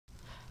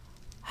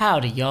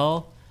Howdy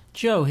y'all,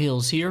 Joe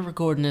Hills here,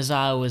 recording as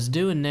I was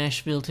doing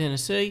Nashville,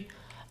 Tennessee,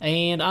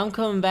 and I'm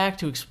coming back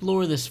to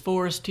explore this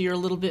forest here a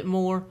little bit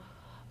more.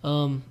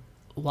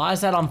 Why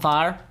is that on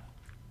fire?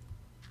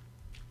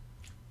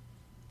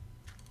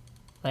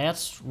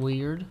 That's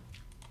weird.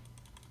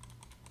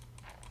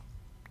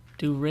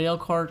 Do rail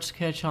carts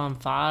catch on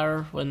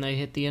fire when they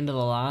hit the end of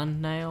the line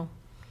now?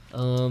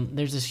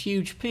 There's this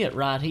huge pit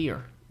right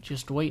here,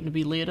 just waiting to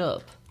be lit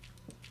up.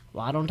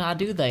 Why don't I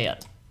do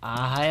that?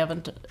 I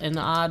haven't an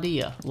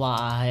idea why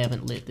I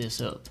haven't lit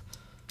this up.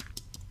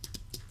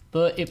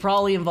 But it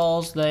probably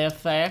involves the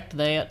fact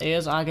that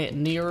as I get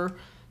nearer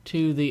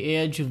to the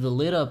edge of the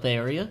lit up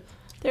area,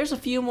 there's a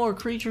few more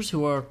creatures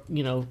who are,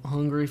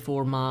 hungry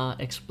for my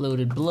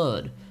exploded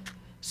blood.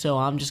 So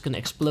I'm just going to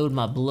explode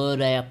my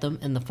blood at them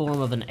in the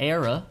form of an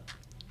arrow,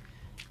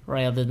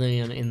 rather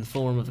than in the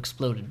form of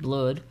exploded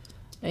blood,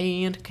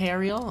 and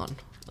carry on.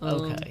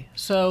 Okay,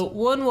 so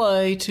one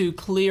way to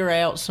clear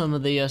out some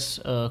of this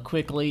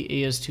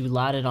quickly is to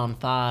light it on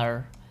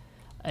fire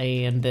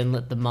and then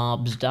let the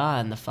mobs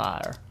die in the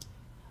fire.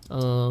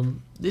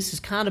 This has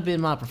kind of been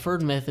my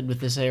preferred method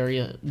with this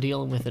area,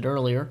 dealing with it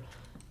earlier,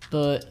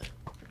 but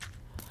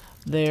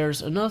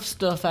there's enough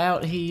stuff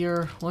out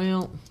here,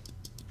 well,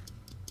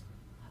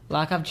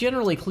 like I've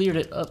generally cleared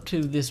it up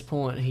to this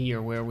point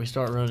here where we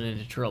start running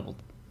into trouble.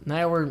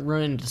 Now we're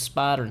running into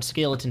spider and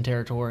skeleton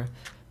territory,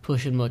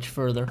 pushing much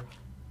further.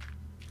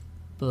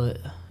 But,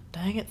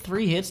 dang it,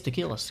 3 hits to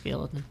kill a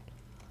skeleton.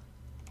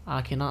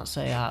 I cannot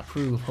say I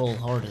approve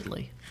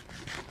wholeheartedly.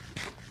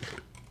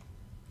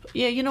 But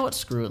yeah, you know what,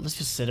 screw it, let's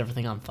just set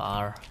everything on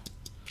fire.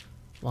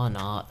 Why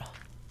not?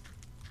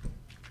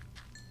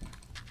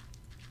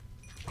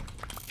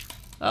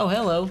 Oh,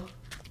 hello.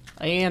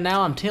 And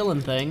now I'm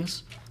tilling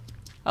things.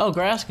 Oh,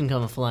 grass can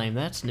come aflame,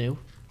 that's new.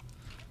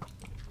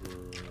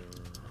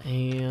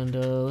 And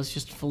let's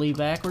just flee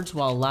backwards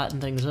while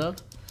lighting things up.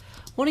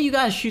 One of you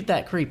guys shoot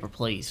that creeper,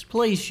 please.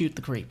 Please shoot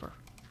the creeper.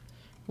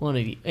 One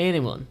of you.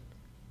 Anyone.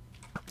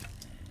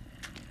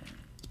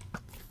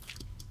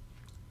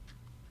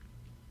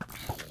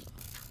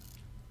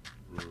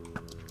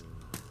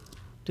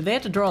 Do they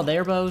have to draw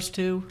their bows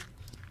too?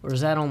 Or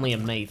is that only a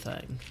me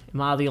thing? Am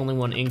I the only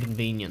one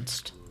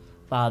inconvenienced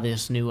by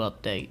this new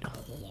update?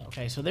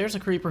 Okay, so there's a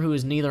creeper who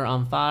is neither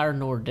on fire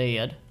nor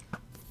dead.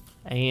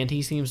 And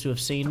he seems to have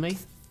seen me.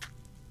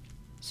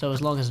 So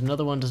as long as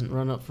another one doesn't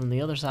run up from the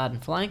other side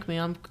and flank me,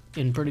 I'm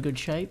in pretty good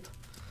shape.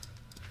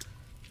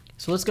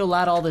 So let's go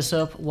light all this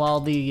up while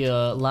the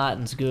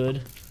lighting's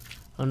good,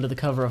 under the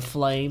cover of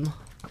flame.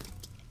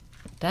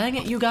 Dang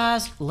it, you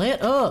guys,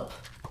 lit up!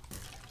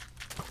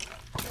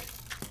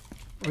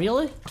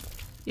 Really?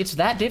 It's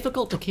that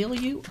difficult to kill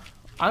you?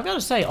 I've got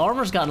to say,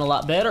 armor's gotten a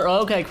lot better.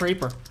 Okay,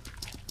 creeper.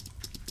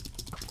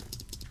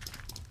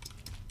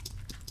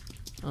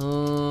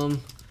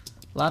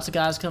 Lots of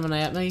guys coming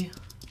at me.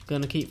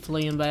 Gonna keep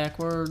fleeing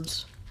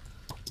backwards.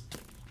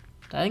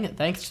 Dang it,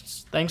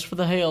 thanks for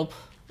the help.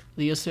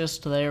 The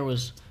assist there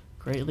was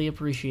greatly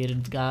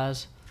appreciated,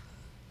 guys.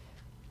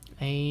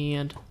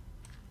 And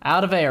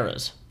out of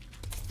arrows.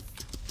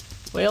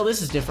 Well,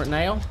 this is different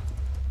now,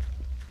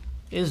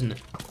 isn't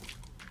it?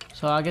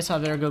 So I guess I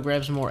better go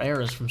grab some more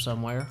arrows from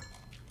somewhere.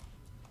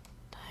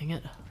 Dang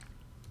it.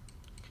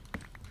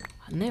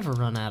 I never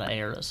run out of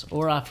arrows,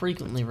 or I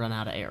frequently run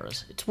out of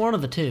arrows. It's one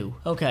of the two.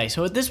 Okay,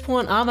 so at this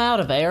point I'm out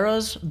of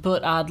arrows,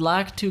 but I'd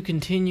like to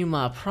continue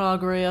my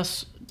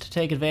progress to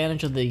take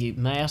advantage of the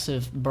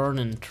massive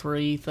burning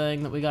tree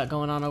thing that we got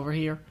going on over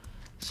here.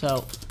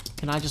 So,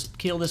 can I just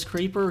kill this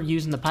creeper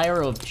using the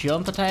power of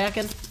jump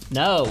attacking?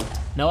 No,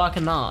 I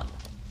cannot.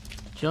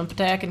 Jump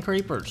attacking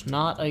creepers,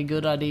 not a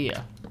good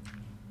idea.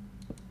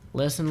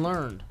 Lesson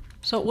learned.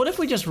 So what if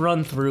we just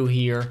run through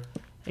here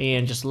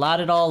and just light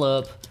it all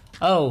up?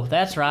 Oh,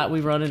 that's right, we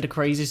run into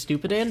crazy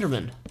stupid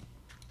Enderman.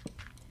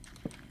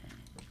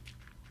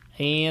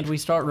 And we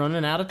start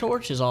running out of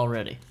torches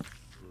already.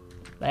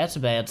 That's a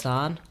bad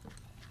sign.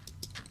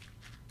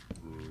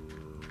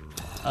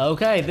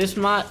 Okay, this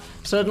might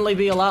suddenly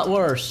be a lot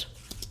worse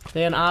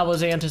than I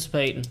was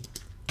anticipating.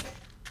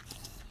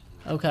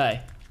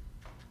 Okay.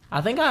 I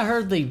think I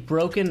heard the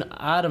broken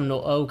item no-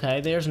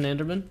 okay, there's an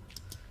Enderman.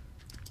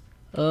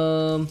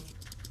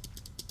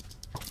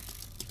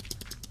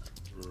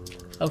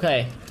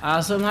 Okay,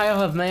 I somehow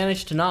have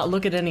managed to not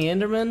look at any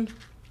Endermen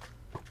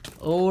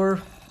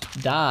or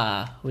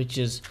die, which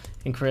is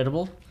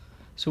incredible.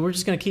 So we're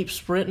just going to keep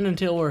sprinting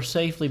until we're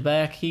safely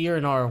back here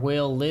in our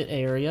well-lit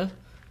area.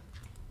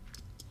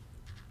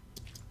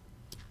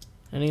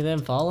 Any of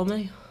them follow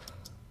me?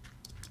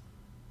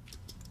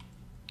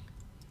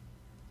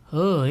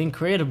 Oh,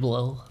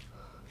 incredible.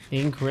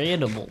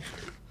 Incredible.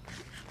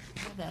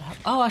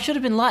 Oh, I should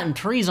have been lighting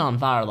trees on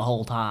fire the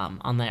whole time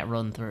on that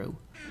run through.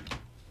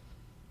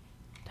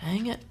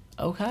 Dang it.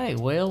 Okay,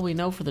 well, we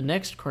know for the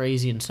next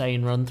crazy,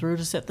 insane run-through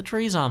to set the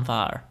trees on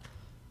fire.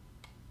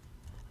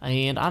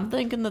 And I'm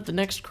thinking that the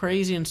next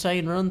crazy,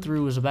 insane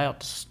run-through is about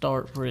to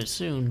start pretty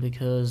soon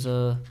because,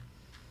 I'm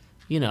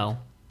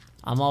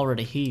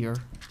already here.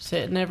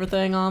 Setting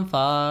everything on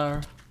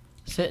fire.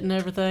 Setting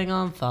everything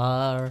on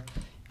fire.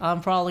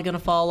 I'm probably gonna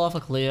fall off a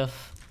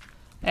cliff.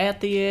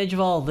 At the edge of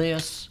all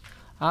this,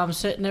 I'm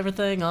setting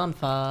everything on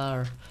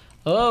fire.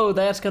 Oh,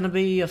 that's gonna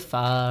be a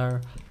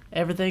fire.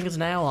 Everything is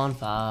now on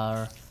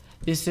fire.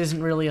 This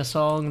isn't really a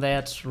song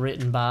that's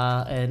written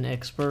by an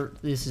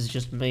expert. This is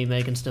just me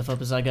making stuff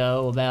up as I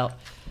go about,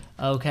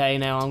 okay,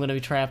 now I'm gonna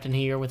be trapped in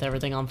here with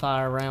everything on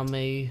fire around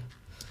me.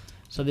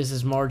 So this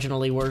is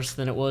marginally worse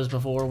than it was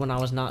before when I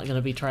was not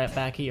gonna be trapped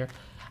back here.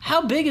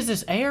 How big is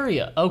this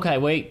area? Okay,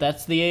 wait,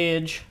 that's the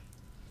edge.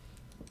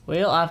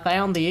 Well, I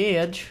found the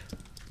edge.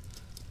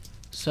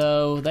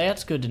 So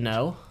that's good to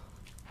know.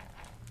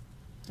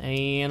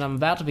 And I'm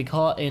about to be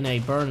caught in a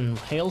burning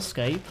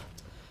hellscape,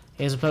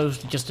 as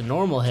opposed to just a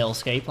normal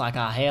hellscape like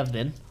I have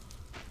been.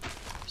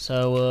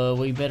 So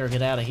we better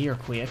get out of here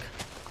quick.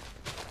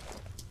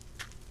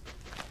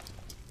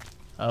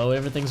 Oh,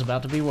 everything's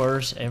about to be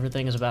worse.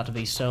 Everything is about to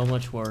be so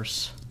much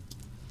worse.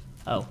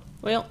 Oh,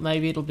 well,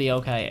 maybe it'll be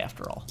okay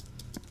after all.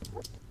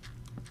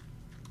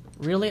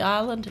 Really,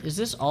 island? Is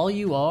this all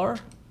you are?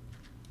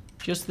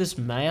 Just this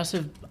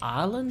massive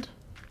island?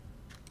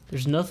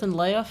 There's nothing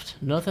left?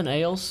 Nothing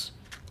else?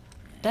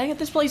 Dang it,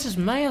 this place is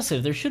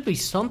massive. There should be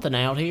something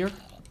out here.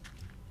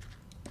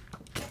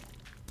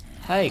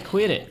 Hey,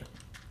 quit it.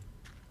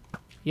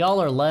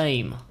 Y'all are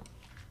lame.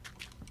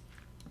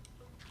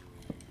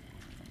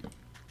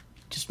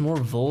 Just more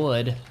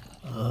void.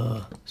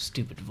 Ugh,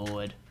 stupid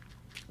void.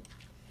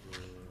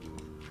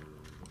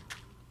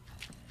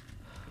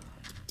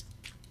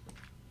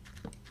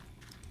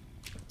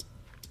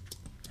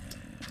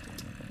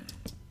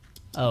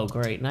 Oh,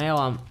 great. Now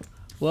I'm...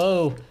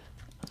 Whoa.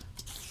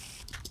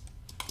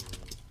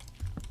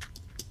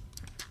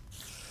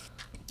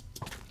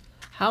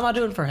 How am I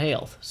doing for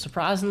health?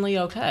 Surprisingly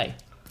okay.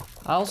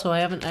 I also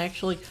haven't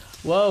actually...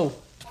 Whoa.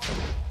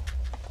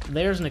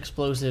 There's an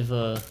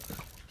explosive,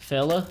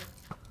 fella.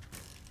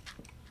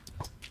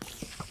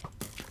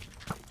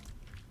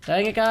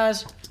 Dang it,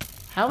 guys.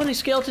 How many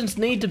skeletons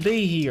need to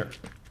be here?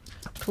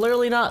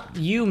 Clearly not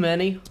you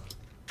many.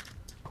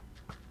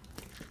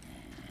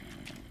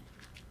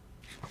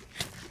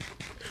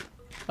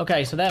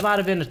 Okay, so that might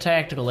have been a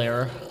tactical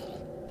error.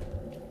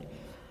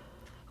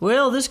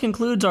 Well, this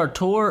concludes our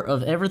tour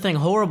of everything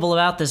horrible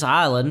about this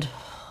island.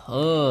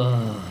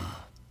 Ugh.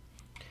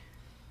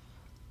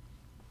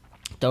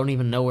 Don't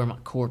even know where my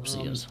corpse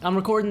is. I'm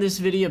recording this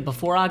video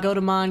before I go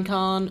to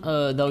Minecon,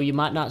 though you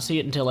might not see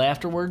it until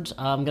afterwards.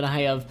 I'm gonna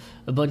have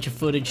a bunch of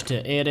footage to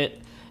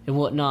edit and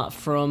whatnot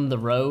from the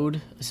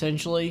road,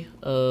 essentially.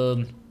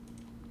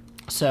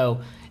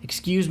 So,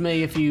 excuse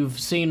me if you've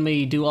seen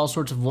me do all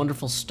sorts of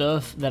wonderful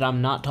stuff that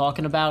I'm not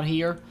talking about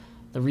here.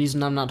 The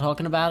reason I'm not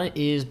talking about it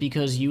is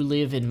because you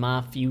live in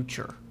my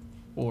future.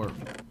 Or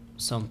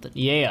something.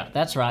 Yeah,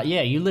 that's right.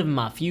 Yeah, you live in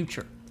my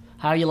future.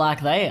 How you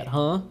like that,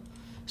 huh?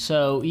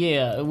 So,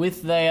 yeah,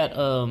 with that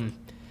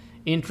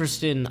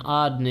interest in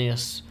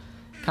oddness,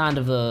 kind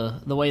of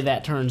the way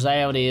that turns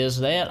out is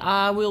that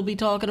I will be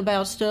talking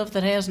about stuff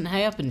that hasn't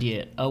happened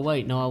yet. Oh,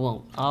 wait, no, I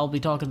won't. I'll be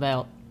talking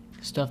about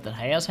stuff that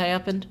has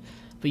happened,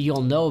 but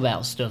you'll know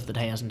about stuff that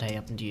hasn't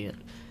happened yet.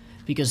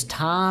 Because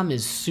time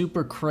is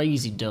super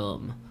crazy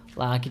dumb.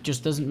 Like, it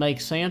just doesn't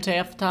make sense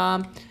half the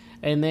time,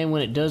 and then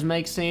when it does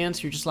make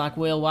sense, you're just like,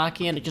 well, why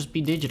can't it just be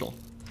digital?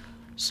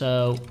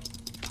 So...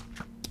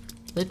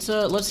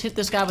 Let's hit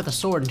this guy with a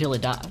sword until he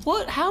dies.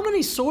 What? How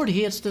many sword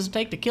hits does it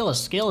take to kill a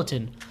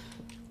skeleton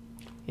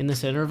in the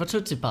center of a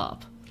Tootsie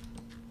Pop?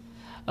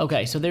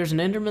 Okay, so there's an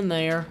Enderman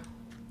there.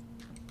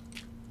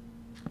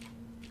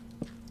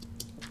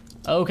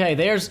 Okay,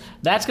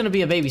 that's gonna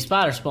be a baby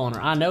spider spawner.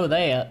 I know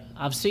that.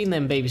 I've seen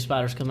them baby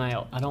spiders come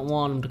out. I don't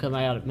want them to come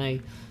out at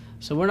me.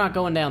 So we're not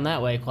going down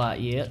that way quite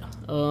yet.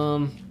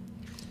 Let's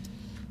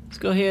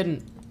go ahead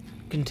and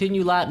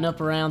continue lighting up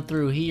around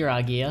through here,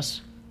 I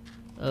guess.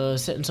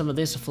 Setting some of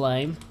this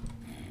aflame.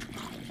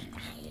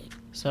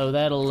 So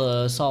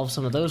that'll solve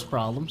some of those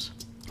problems.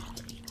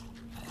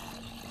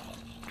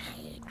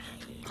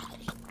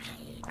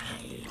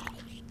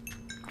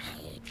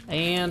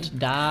 And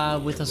die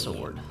with a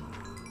sword.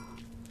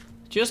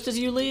 Just as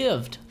you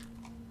lived.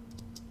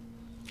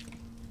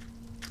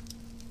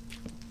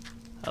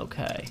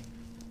 Okay.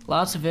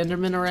 Lots of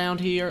Endermen around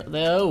here.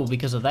 Oh,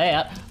 because of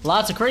that.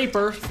 Lots of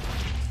creepers.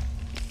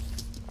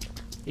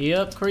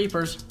 Yep,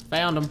 creepers.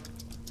 Found them.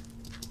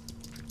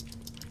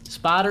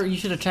 Spider, you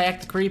should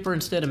attack the creeper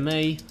instead of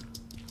me.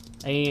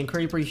 And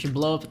creeper, you should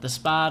blow up at the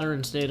spider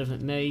instead of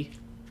at me.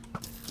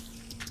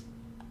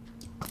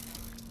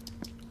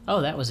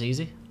 Oh, that was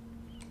easy.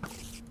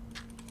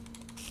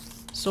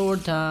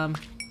 Sword time.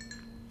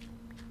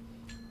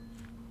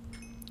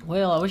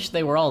 Well, I wish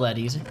they were all that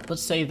easy.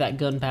 Let's save that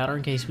gunpowder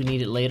in case we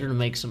need it later to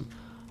make some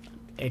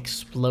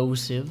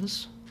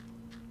explosives.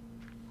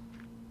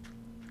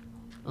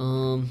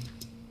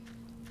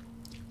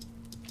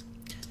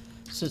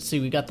 So let's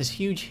see, we got this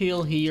huge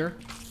hill here.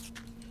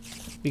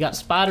 We got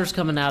spiders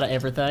coming out of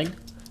everything,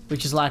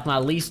 which is like my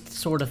least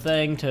sort of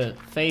thing to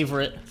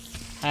favorite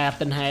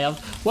have.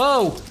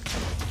 Whoa!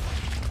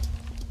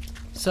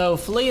 So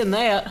fleeing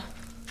that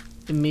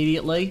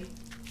immediately.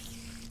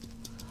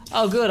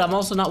 Oh, good. I'm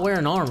also not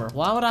wearing armor.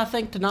 Why would I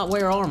think to not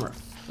wear armor?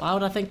 Why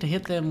would I think to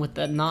hit them with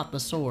that, not the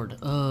sword?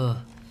 Ugh.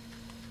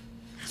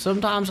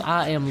 Sometimes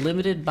I am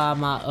limited by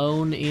my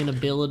own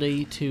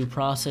inability to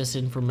process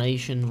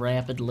information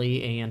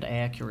rapidly and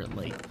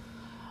accurately.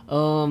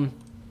 So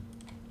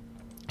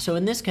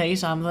in this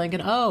case, I'm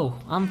thinking, oh,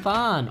 I'm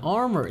fine.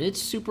 Armor,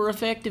 it's super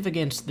effective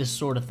against this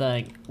sort of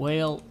thing.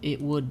 Well, it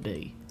would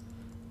be.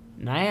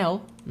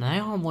 Now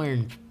I'm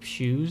wearing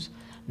shoes.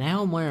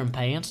 Now I'm wearing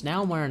pants.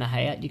 Now I'm wearing a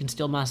hat. You can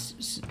steal my...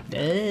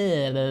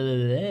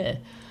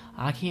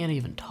 I can't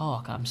even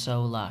talk. I'm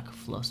so, like,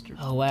 flustered.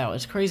 Oh, wow.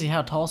 It's crazy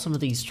how tall some of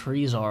these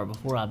trees are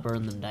before I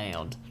burn them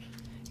down.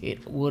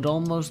 It would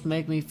almost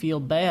make me feel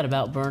bad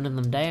about burning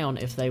them down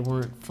if they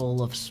weren't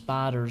full of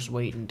spiders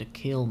waiting to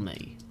kill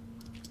me.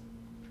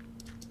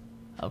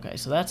 Okay,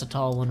 so that's a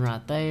tall one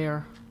right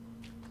there.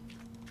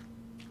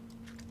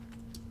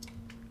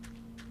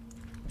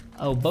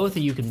 Oh, both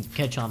of you can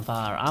catch on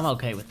fire. I'm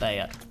okay with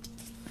that.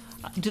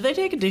 Do they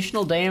take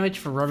additional damage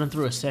for running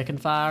through a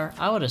second fire?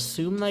 I would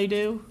assume they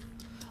do.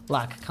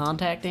 Like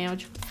contact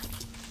damage.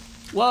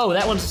 Whoa,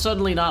 that one's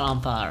suddenly not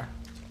on fire.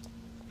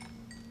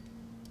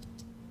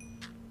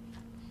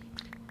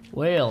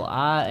 Well,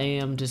 I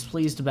am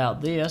displeased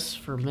about this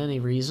for many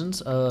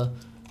reasons.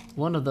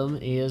 One of them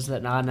is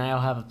that I now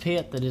have a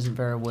pit that isn't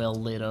very well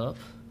lit up.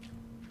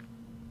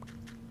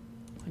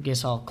 I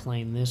guess I'll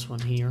claim this one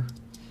here.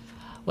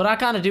 What I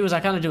kind of do is I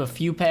kind of do a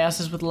few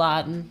passes with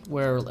lighting,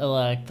 where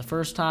like the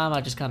first time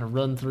I just kind of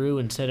run through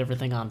and set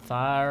everything on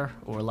fire,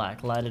 or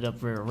like light it up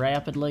very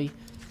rapidly.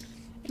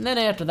 And then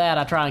after that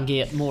I try and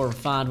get more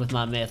refined with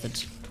my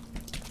methods.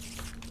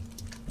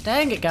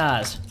 Dang it,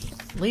 guys.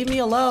 Leave me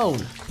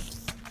alone.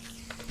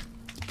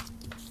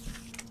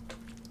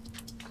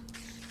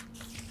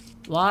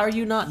 Why are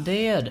you not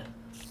dead?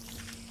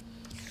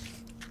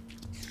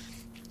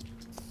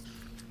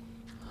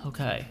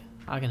 Okay,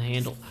 I can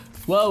handle...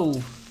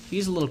 Whoa!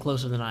 He's a little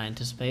closer than I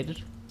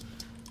anticipated.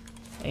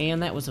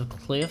 And that was a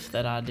cliff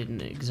that I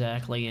didn't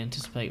exactly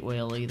anticipate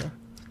well either.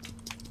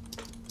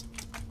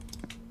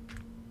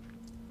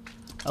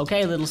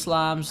 Okay, little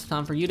slimes,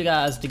 time for you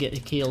guys to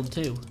get killed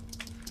too.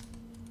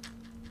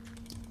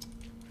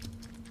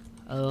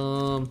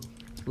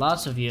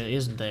 Lots of you,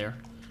 isn't there?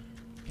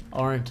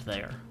 Aren't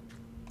there?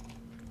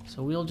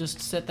 So we'll just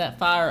set that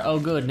fire. Oh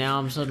good, now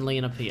I'm suddenly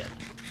in a pit.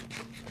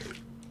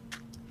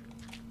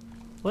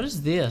 What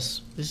is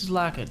this? This is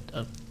like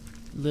a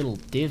little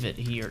divot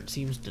here. It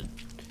seems to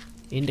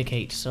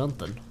indicate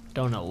something.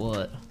 Don't know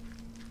what.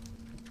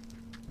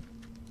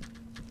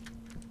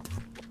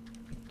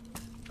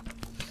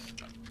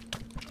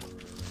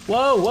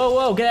 Whoa, whoa,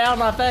 whoa, get out of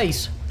my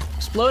face.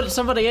 Explode at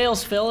somebody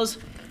else, fellas.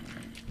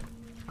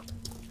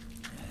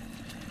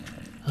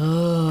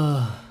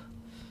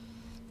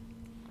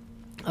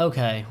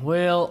 Okay,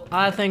 well,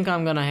 I think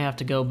I'm gonna have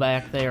to go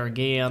back there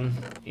again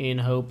in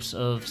hopes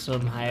of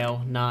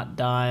somehow not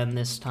dying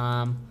this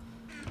time.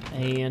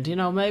 And, you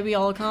know, maybe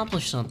I'll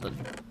accomplish something.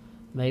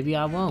 Maybe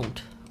I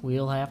won't.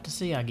 We'll have to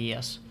see, I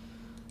guess.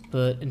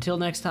 But until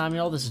next time,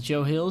 y'all, this is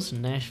Joe Hills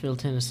in Nashville,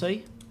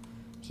 Tennessee.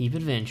 Keep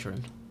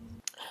adventuring.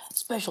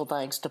 Special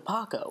thanks to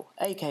Paco,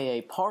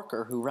 aka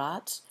Parker, who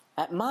writes,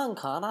 "At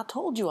Minecon, I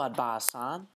told you I'd buy a sign.